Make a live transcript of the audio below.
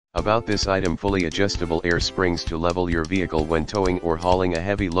About this item: fully adjustable air springs to level your vehicle when towing or hauling a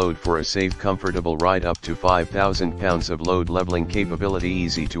heavy load for a safe, comfortable ride up to 5,000 pounds of load leveling capability,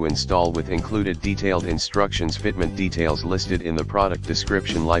 easy to install with included detailed instructions, fitment details listed in the product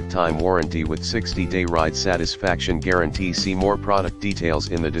description, lifetime warranty with 60-day ride satisfaction guarantee. See more product details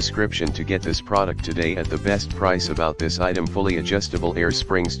in the description to get this product today at the best price. About this item: fully adjustable air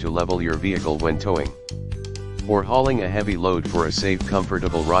springs to level your vehicle when towing or hauling a heavy load for a safe,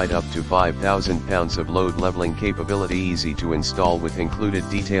 comfortable ride up to 5,000 pounds of load leveling capability, easy to install with included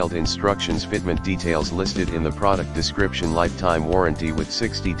detailed instructions, fitment details listed in the product description, lifetime warranty with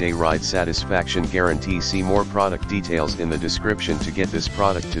 60-day ride satisfaction guarantee. See more product details in the description to get this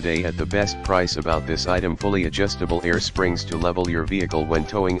product today at the best price. About this item: fully adjustable air springs to level your vehicle when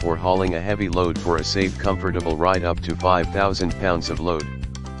towing or hauling a heavy load for a safe, comfortable ride up to 5,000 pounds of load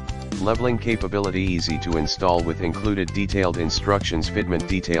leveling capability, easy to install with included detailed instructions, fitment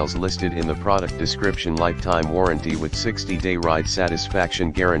details listed in the product description, lifetime warranty with 60-day ride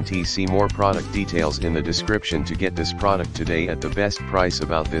satisfaction guarantee. See more product details in the description to get this product today at the best price.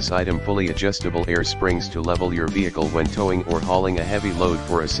 About this item: fully adjustable air springs to level your vehicle when towing or hauling a heavy load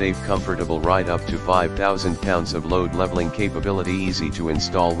for a safe, comfortable ride up to 5,000 pounds of load leveling capability, easy to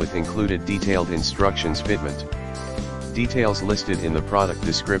install with included detailed instructions, fitment details listed in the product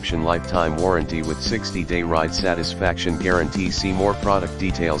description, lifetime warranty with 60-day ride satisfaction guarantee. See more product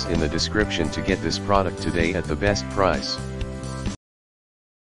details in the description to get this product today at the best price.